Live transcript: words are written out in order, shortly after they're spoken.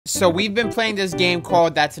So we've been playing this game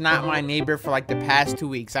called That's Not My Neighbor for like the past 2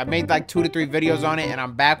 weeks. I've made like 2 to 3 videos on it and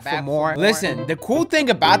I'm back for more. Listen, the cool thing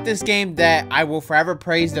about this game that I will forever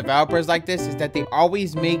praise developers like this is that they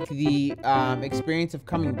always make the experience of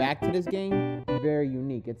coming back to this game very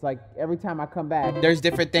unique. It's like every time I come back, there's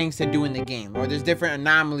different things to do in the game, or there's different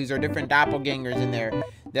anomalies or different doppelgangers in there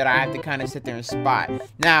that I have to kind of sit there and spot.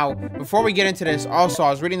 Now, before we get into this, also, I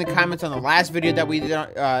was reading the comments on the last video that we did.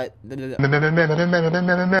 A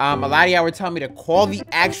lot of y'all were telling me to call the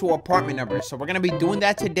actual apartment number, so we're gonna be doing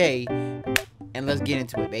that today, and let's get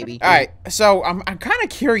into it, baby. All right, so I'm kind of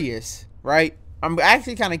curious, right? I'm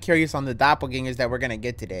actually kind of curious on the doppelgangers that we're gonna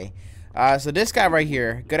get today. So this guy right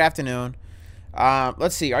here. Good afternoon.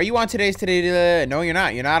 Let's see. Are you on today's No, you're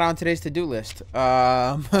not. You're not on today's to-do list.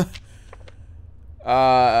 No.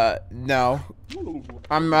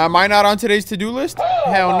 Am I not on today's to-do list?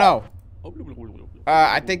 Hell no.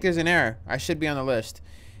 I think there's an error. I should be on the list.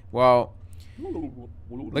 Well,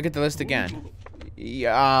 look at the list again. Who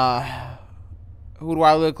do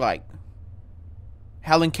I look like?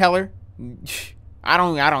 Helen Keller? I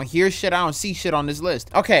don't hear shit. I don't see shit on this list.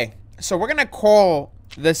 Okay, so we're gonna call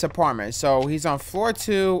this apartment. So he's on floor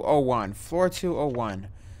 201. Floor 201.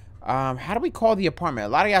 How do we call the apartment? A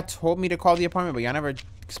lot of y'all told me to call the apartment, but y'all never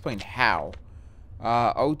explained how.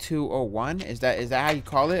 0201? Is that how you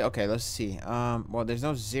call it? Okay, let's see. Well, there's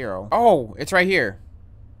no 0. Oh, it's right here.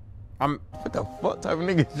 What the fuck type of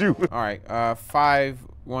nigga is you? Alright,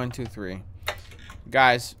 5123.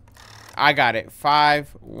 Guys, I got it.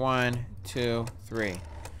 5123.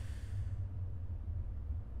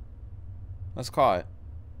 Let's call it.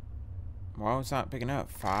 Well, it's not picking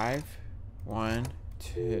up.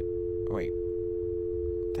 512. Wait.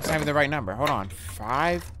 That's not even the right number. Hold on.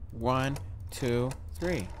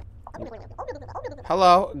 5123.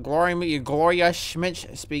 Hello, Gloria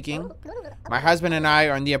Schmidt speaking. My husband and I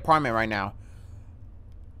are in the apartment right now.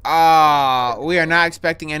 We are not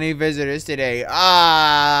expecting any visitors today.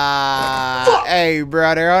 Hey,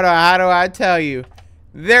 brother, hold on. How do I tell you?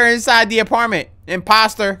 They're inside the apartment.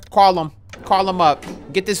 Imposter, call them. Call them up.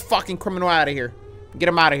 Get this fucking criminal out of here. Get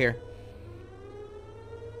him out of here.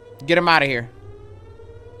 Get him out of here.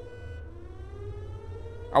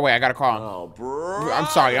 Oh wait, I gotta call him. Oh, bro. I'm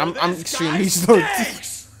sorry. I'm extremely slow.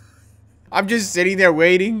 I'm just sitting there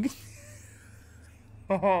waiting.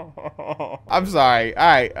 I'm sorry. All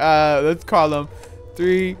right. Let's call him.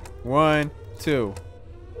 3, 1, 2.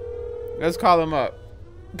 Let's call him up.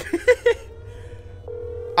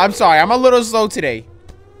 I'm sorry. I'm a little slow today.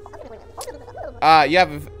 You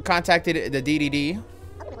have contacted the DDD.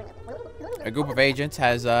 A group of agents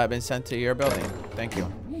has been sent to your building. Thank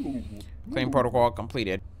you. Claim protocol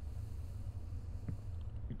completed.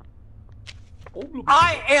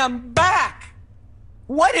 I am back!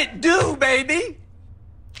 What it do, baby?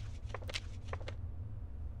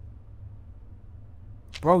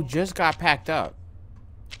 Bro just got packed up.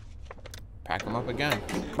 Pack him up again.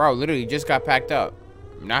 Bro literally just got packed up.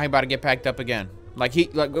 Now he about to get packed up again. Like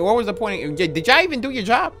what was the point? Did y'all even do your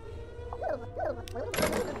job?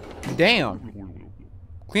 Damn.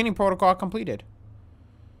 Cleaning protocol completed.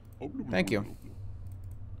 Thank you.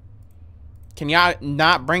 Can y'all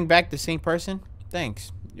not bring back the same person?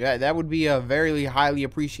 Thanks. Yeah, that would be very highly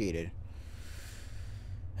appreciated.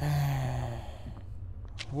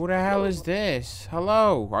 Who the hell is this?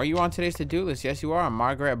 Hello. Are you on today's to-do list? Yes, you are.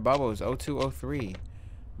 Margaret Bubbles, 0203.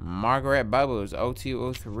 Margaret Bubbles,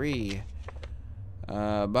 0203.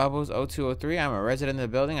 Bubbles, 0203. I'm a resident of the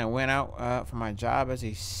building. I went out for my job as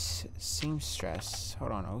a seamstress.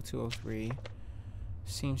 Hold on, 0203.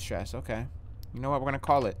 Seamstress, okay. You know what? We're gonna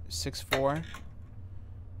call it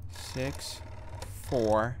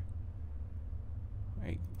 6464.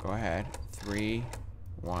 Wait, go ahead.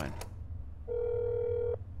 31.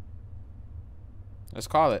 Let's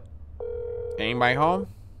call it. Anybody home?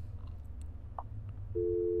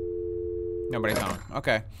 Nobody's home.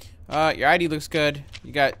 Okay. Your ID looks good.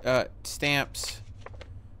 You got stamps.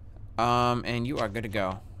 And you are good to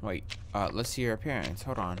go. Wait. Let's see your appearance.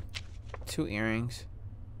 Hold on. 2 earrings.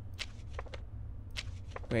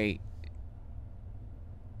 Wait.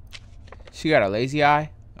 She got a lazy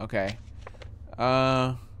eye? Okay.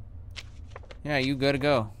 Yeah, you good to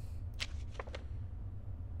go.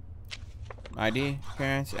 ID,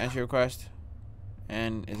 appearance, entry request.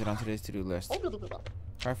 And is it on today's to-do list?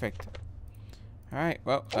 Perfect. Alright,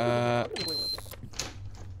 well,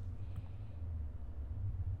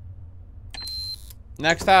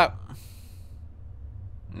 Next up.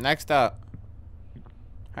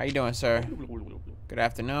 How you doing, sir? Good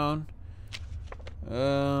afternoon.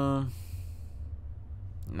 Not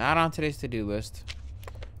on today's to-do list.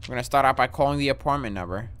 We're gonna start out by calling the apartment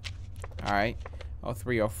number. All right,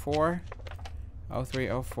 0304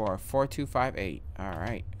 0304 4258. All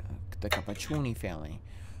right, the Cappuccini family.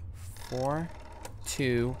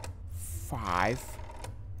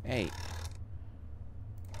 4258.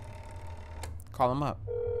 Call them up.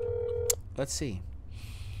 Let's see.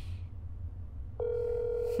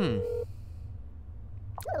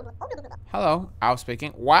 Hello, Al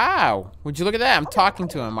speaking. Wow, would you look at that? I'm talking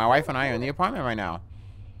to him. My wife and I are in the apartment right now.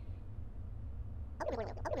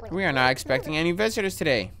 We are not expecting any visitors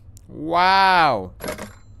today. Wow,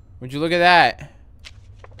 would you look at that?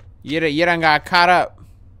 You done got caught up.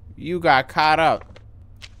 You got caught up.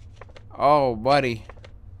 Oh, buddy.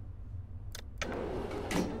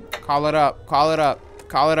 Call it up. Call it up.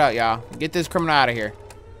 Call it up, y'all. Get this criminal out of here.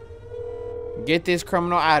 Get this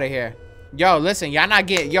criminal out of here. Yo, listen, y'all not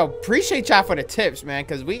getting... Yo, appreciate y'all for the tips, man,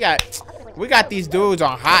 because we got these dudes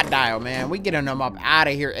on hot dial, man. We getting them up out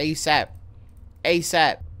of here ASAP.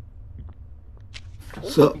 ASAP.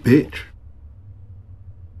 What's up, bitch?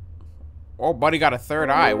 Oh, buddy got a third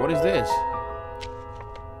eye. What is this?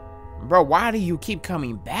 Bro, why do you keep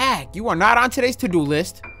coming back? You are not on today's to-do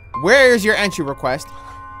list. Where is your entry request?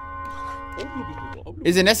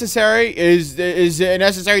 Is it necessary? Is it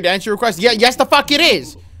necessary to enter request? Yeah, yes the fuck it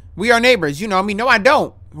is. We are neighbors. You know me. No, I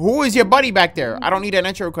don't. Who is your buddy back there? I don't need an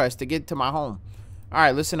entry request to get to my home. All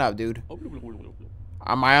right, listen up, dude.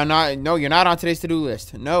 Am I not? No, you're not on today's to-do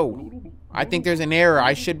list. No. I think there's an error.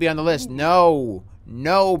 I should be on the list. No.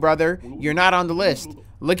 No, brother. You're not on the list.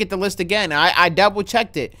 Look at the list again. I double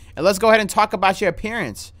checked it. And let's go ahead and talk about your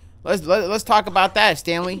appearance. Let's talk about that,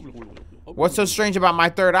 Stanley. What's so strange about my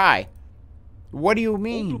third eye? What do you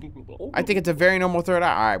mean? I think it's a very normal third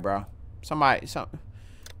eye. All right, bro.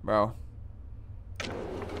 Bro.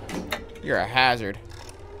 You're a hazard.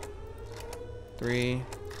 3.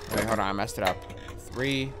 Wait, hold on. I messed it up.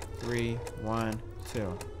 3, 3, 1,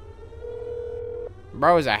 2.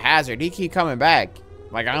 Bro is a hazard. He keep coming back.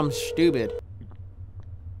 Like I'm stupid.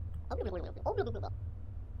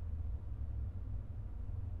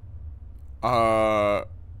 Where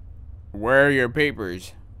are your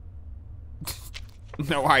papers?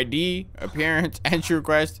 No ID, appearance, entry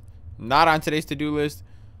request. Not on today's to-do list.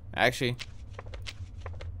 Actually,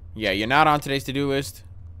 yeah, you're not on today's to-do list.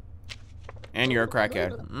 And you're a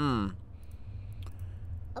crackhead.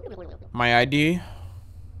 My ID?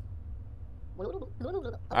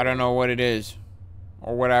 I don't know what it is.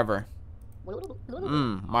 Or whatever.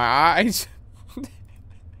 My eyes?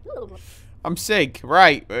 I'm sick.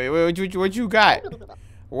 Right. What you got?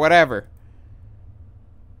 Whatever.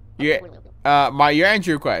 Your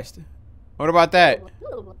entry request. What about that?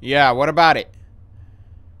 Yeah, what about it?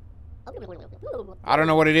 I don't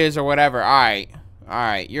know what it is or whatever.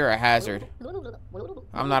 Alright, you're a hazard.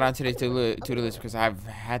 I'm not on today's to-do list because I've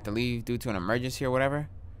had to leave due to an emergency or whatever.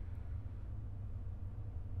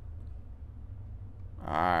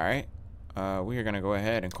 Alright. We are gonna go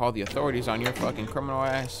ahead and call the authorities on your fucking criminal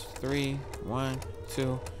ass. 3, 1,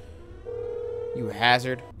 2. You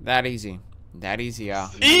hazard. That easy. That easy, y'all.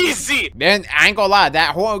 Easy! Then, I ain't gonna lie.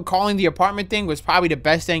 That whole calling the apartment thing was probably the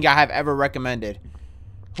best thing I have ever recommended.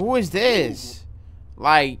 Who is this?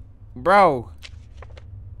 Like, bro.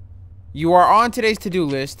 You are on today's to-do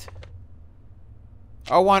list.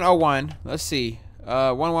 0101. Let's see.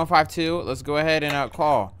 1152. Let's go ahead and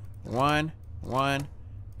call.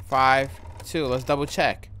 1152. Let's double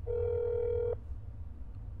check.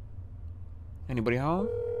 Anybody home?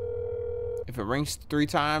 If it rings 3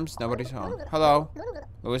 times, nobody's home. Hello.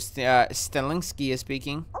 Louis Stelinsky is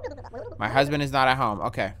speaking. My husband is not at home.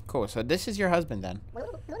 Okay, cool. So this is your husband then.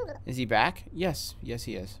 Is he back? Yes. Yes,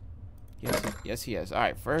 he is. Yes, he is. All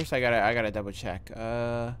right. First, I gotta double check.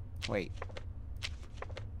 Wait.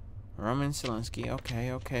 Roman Stelinsky. Okay.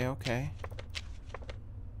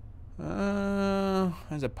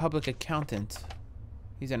 As a public accountant.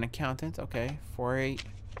 He's an accountant. Okay. 48.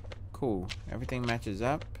 Cool. Everything matches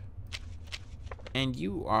up. And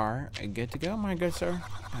you are good to go, my good sir.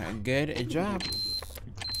 Good job.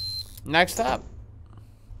 Next up.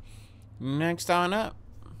 Next on up.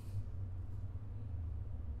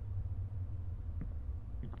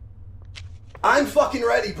 I'm fucking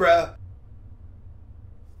ready, bruh.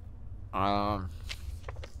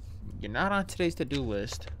 You're not on today's to-do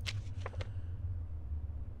list.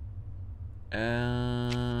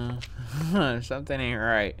 Something ain't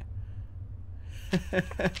right.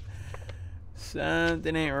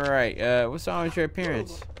 Something ain't right. What's wrong with your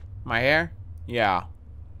appearance? My hair? Yeah.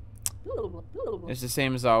 It's the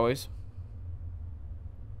same as always.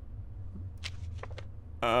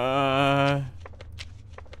 You're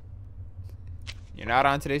not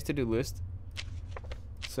on today's to-do list.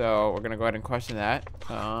 So we're gonna go ahead and question that.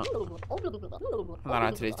 I'm not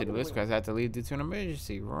on today's to-do list because I have to leave due to an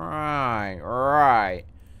emergency. Right.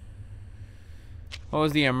 What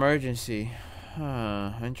was the emergency?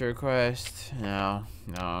 Entry request. No.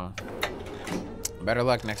 Better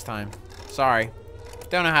luck next time. Sorry.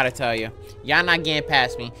 Don't know how to tell you. Y'all not getting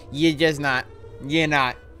past me. You're just not. You're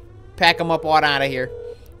not. Pack them up all out of here.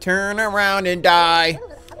 Turn around and die.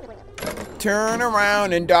 Turn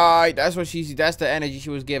around and die. That's what that's the energy she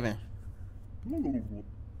was giving.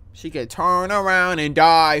 She could turn around and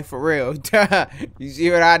die for real. You see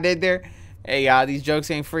what I did there? Hey, y'all, these jokes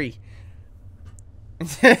ain't free.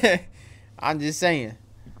 I'm just saying.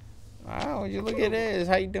 Wow, would you look at this?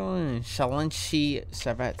 How you doing? Shalenchi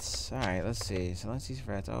Servets. Alright, let's see. Shalenchi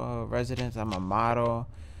Servets. Oh, residence. I'm a model.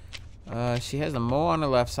 She has the mole on the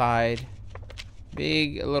left side.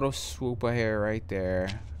 Big little swoop of hair right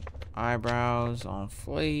there. Eyebrows on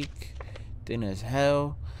flake. Thin as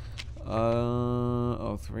hell.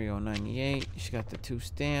 03098. She got the 2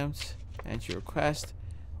 stamps. Entry request.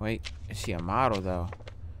 Wait, is she a model though?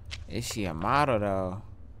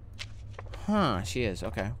 Huh, she is.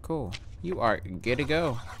 Okay, cool. You are good to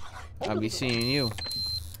go. I'll be seeing you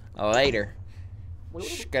later.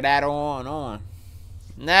 Skedaddle on.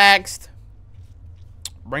 Next.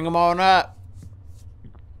 Bring them on up.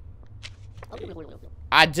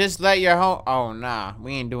 I just let your home. Oh, nah.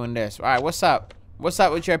 We ain't doing this. All right, what's up? What's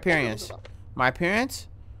up with your appearance? My appearance?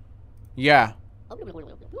 Yeah.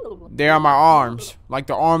 They are my arms. Like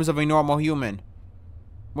the arms of a normal human.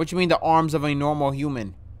 What you mean the arms of a normal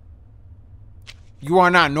human? You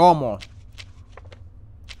are not normal.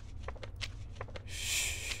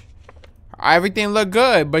 Shh. Everything look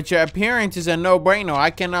good, but your appearance is a no-brainer. I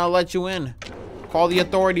cannot let you in. Call the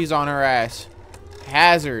authorities on her ass.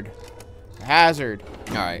 Hazard.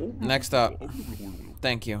 Alright, next up.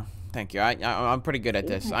 Thank you. I'm pretty good at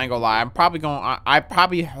this. I ain't gonna lie. I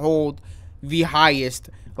probably hold the highest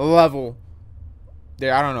level.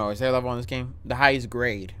 There, I don't know. Is there a level on this game? The highest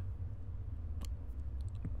grade.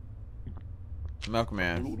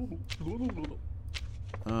 Milkman.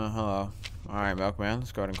 Hello. Alright, Milkman.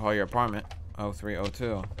 Let's go ahead and call your apartment.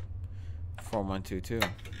 0302 4122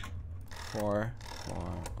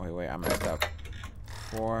 Wait, I messed up.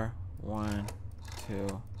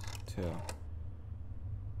 4122.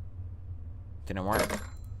 Didn't work.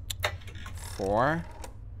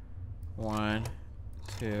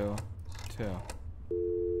 4122.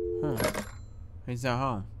 He's not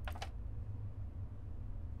home.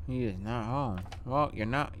 He is not home. Well, you're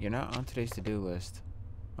not on today's to-do list.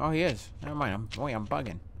 Oh, he is. Never mind. I'm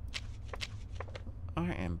bugging.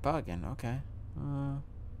 I am bugging. Okay.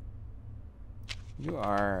 You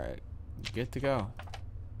are good to go.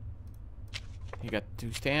 You got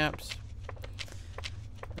 2 stamps.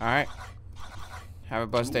 All right. Have a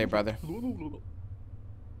blessed day, brother. The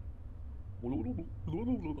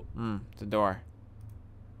door.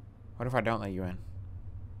 What if I don't let you in?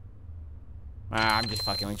 I'm just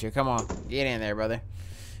fucking with you. Come on. Get in there, brother.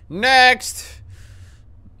 Next.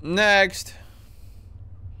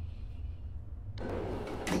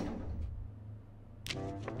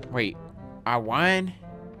 Wait. I won?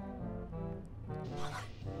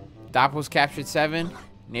 Doppels captured 7.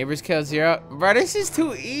 Neighbors killed 0. Bro, this is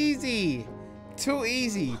too easy. Too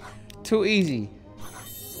easy.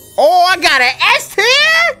 Oh, I got an S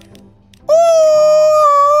tier?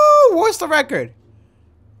 Ooh, what's the record?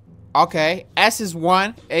 Okay, S is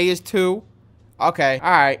 1, A is 2. Okay, all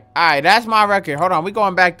right, that's my record. Hold on, we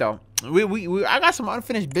going back though. I got some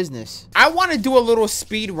unfinished business. I want to do a little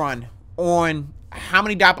speed run on how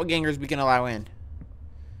many doppelgangers we can allow in.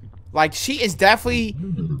 Like, she is definitely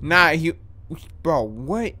not bro,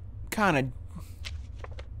 what kind of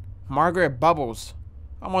Margaret Bubbles?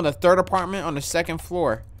 I'm on the 3rd apartment on the 2nd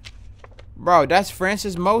floor. Bro, that's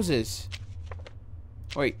Francis Moses.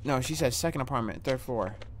 Wait, no, she said 2nd apartment, 3rd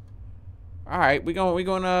floor. All right, we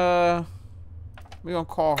gonna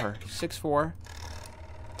call her.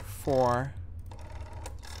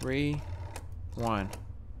 64431.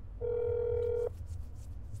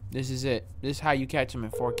 This is it. This is how you catch him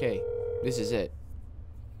in 4K. This is it.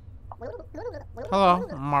 Hello,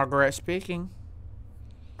 Margaret speaking.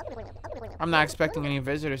 I'm not expecting any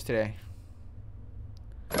visitors today.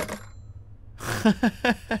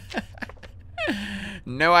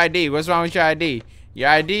 No ID. What's wrong with your ID? Your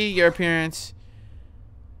ID, your appearance.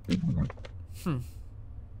 You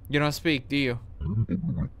don't speak, do you?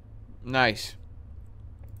 Nice.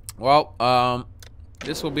 Well,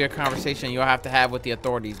 this will be a conversation you'll have to have with the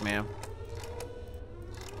authorities, ma'am.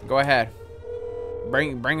 Go ahead.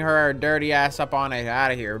 Bring her dirty ass up on it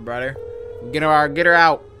out of here, brother. Get her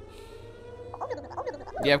out.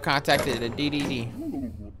 You have contacted the DDD.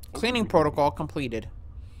 Cleaning protocol completed.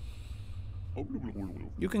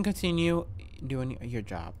 You can continue doing your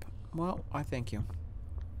job. Well, I thank you.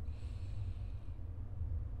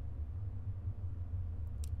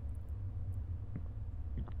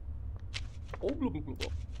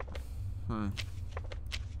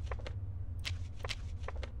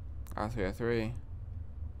 R303.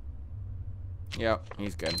 Yep,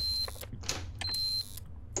 he's good.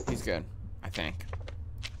 He's good, I think.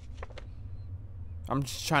 I'm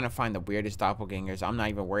just trying to find the weirdest doppelgangers. I'm not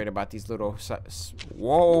even worried about these little...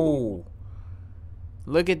 Whoa!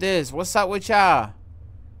 Look at this. What's up with y'all?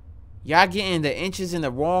 Y'all getting the inches in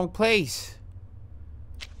the wrong place.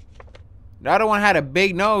 The other one had a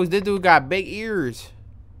big nose. This dude got big ears.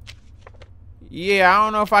 Yeah, I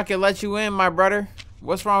don't know if I can let you in, my brother.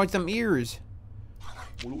 What's wrong with them ears?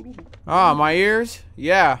 Oh, my ears?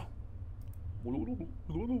 Yeah.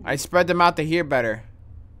 I spread them out to hear better.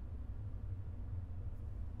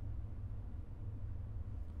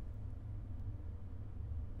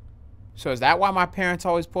 So is that why my parents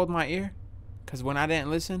always pulled my ear? Because when I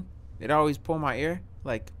didn't listen, they'd always pull my ear.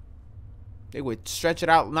 Like, they would stretch it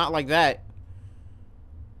out, not like that.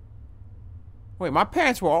 Wait, my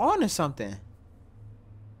parents were on to something.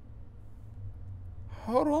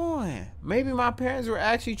 Hold on. Maybe my parents were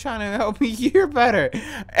actually trying to help me hear better.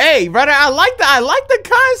 Hey, brother, I like the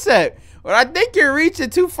concept. But I think you're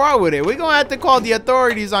reaching too far with it. We're going to have to call the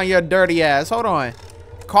authorities on your dirty ass. Hold on.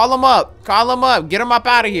 Call them up. Call them up. Get them up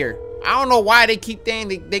out of here. I don't know why they keep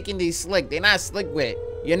thinking they slick. They're not slick with it.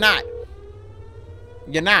 You're not.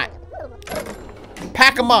 You're not.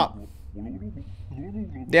 Pack them up.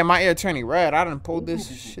 Damn, my ear turning red. I done pulled this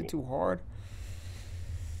shit too hard.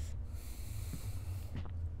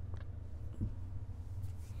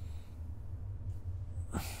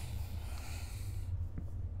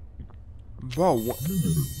 Bro, what?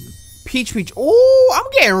 Peach. Oh, I'm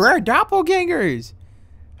getting rare doppelgangers.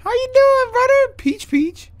 How you doing, brother? Peach.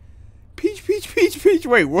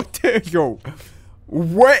 Wait, what the... Yo.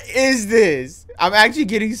 What is this? I'm actually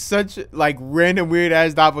getting such, like, random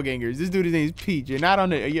weird-ass doppelgangers. This dude's name is Peach. You're not on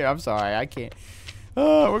the... Yeah, I'm sorry. I can't...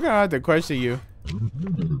 we're gonna have to question you.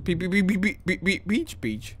 Peach.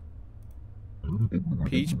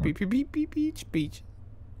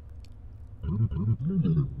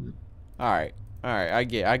 Alright, I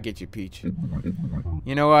get you, Peach.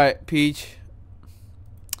 You know what, Peach?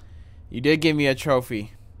 You did give me a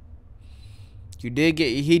trophy. You did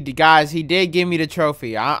get, guys, he did give me the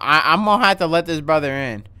trophy. I'm gonna have to let this brother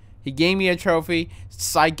in. He gave me a trophy.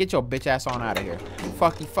 Psych, get your bitch ass on out of here.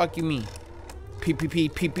 Fuck you mean.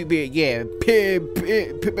 Yeah.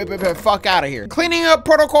 Fuck out of here. Cleaning up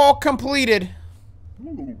protocol completed.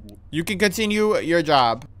 You can continue your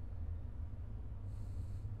job.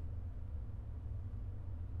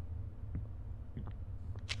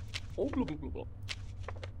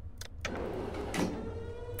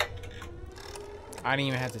 I didn't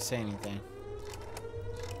even have to say anything.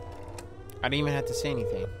 I didn't even have to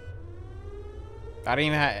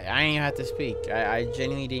speak. I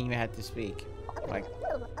genuinely didn't even have to speak. Like,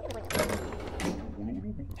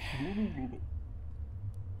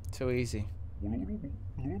 too easy.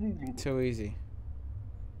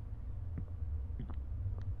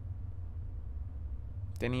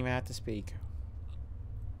 Didn't even have to speak.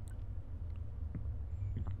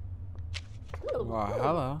 Well,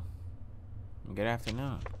 hello. Good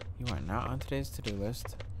afternoon. You are not on today's to-do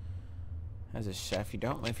list. As a chef, you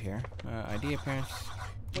don't live here. ID appearance.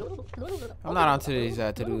 I'm not on today's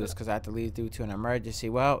to-do list because I have to leave due to an emergency.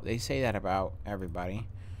 Well, they say that about everybody.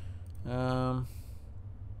 What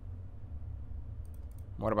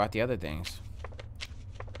about the other things?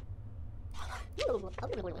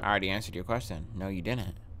 I already answered your question. No, you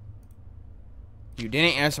didn't. You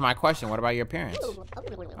didn't answer my question. What about your appearance?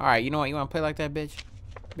 Alright, you know what? You want to play like that, bitch?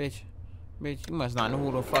 Bitch, you must not know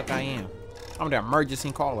who the fuck I am. I'm the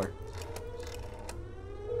emergency caller.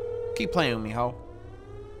 Keep playing with me, ho.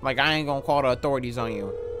 Like, I ain't gonna call the authorities on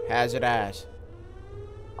you. Hazard ass.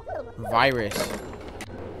 Virus.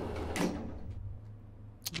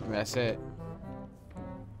 That's it.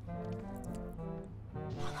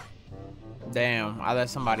 Damn, I let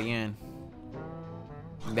somebody in.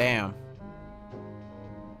 Damn.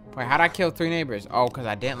 Wait, how'd I kill 3 neighbors? Oh, because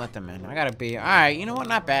I didn't let them in. I gotta be... Alright, you know what?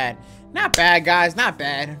 Not bad. Not bad, guys. Not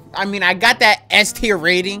bad. I mean, I got that S tier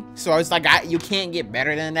rating, so it's like, you can't get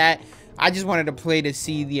better than that. I just wanted to play to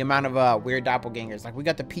see the amount of weird doppelgangers. Like, we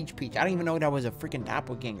got the Peach. I don't even know that was a freaking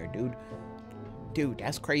doppelganger, dude. Dude,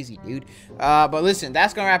 that's crazy, dude. But listen,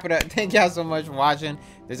 that's gonna wrap it up. Thank y'all so much for watching.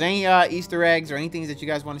 If there's any Easter eggs or anything that you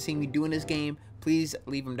guys want to see me do in this game, please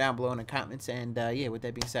leave them down below in the comments. And yeah, with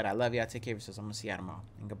that being said, I love y'all. Take care of yourselves. I'm gonna see y'all tomorrow.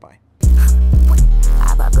 And goodbye.